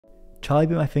Charlie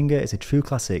Bit My Finger is a true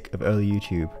classic of early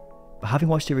YouTube, but having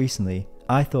watched it recently,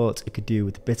 I thought it could do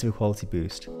with a bit of a quality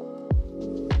boost.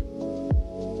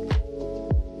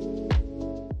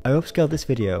 I upscaled this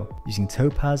video using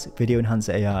Topaz Video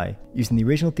Enhancer AI, using the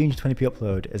original 320p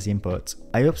upload as the input.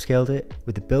 I upscaled it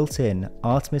with the built-in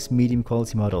Artemis medium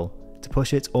quality model to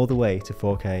push it all the way to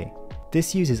 4K.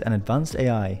 This uses an advanced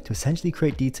AI to essentially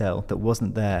create detail that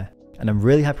wasn't there, and I'm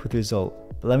really happy with the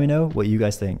result, but let me know what you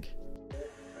guys think.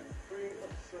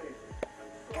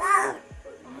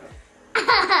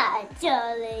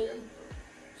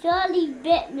 Charlie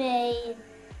bit me.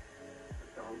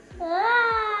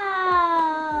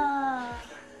 Ah.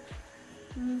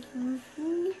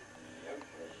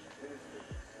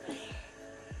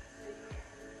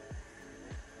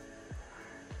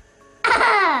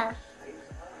 Ah.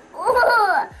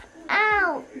 Oh,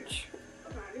 ouch.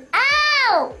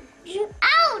 Ouch.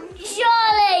 Ouch,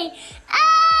 Charlie.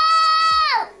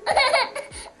 Ow!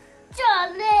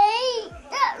 Charlie,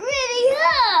 that really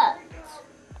hurt.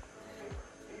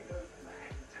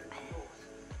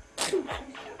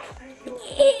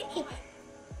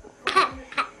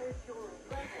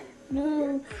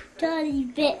 No, Charlie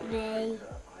bit me.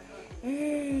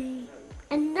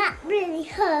 And that really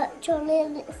hurt, Charlie,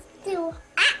 and it's still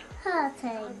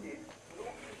hurting.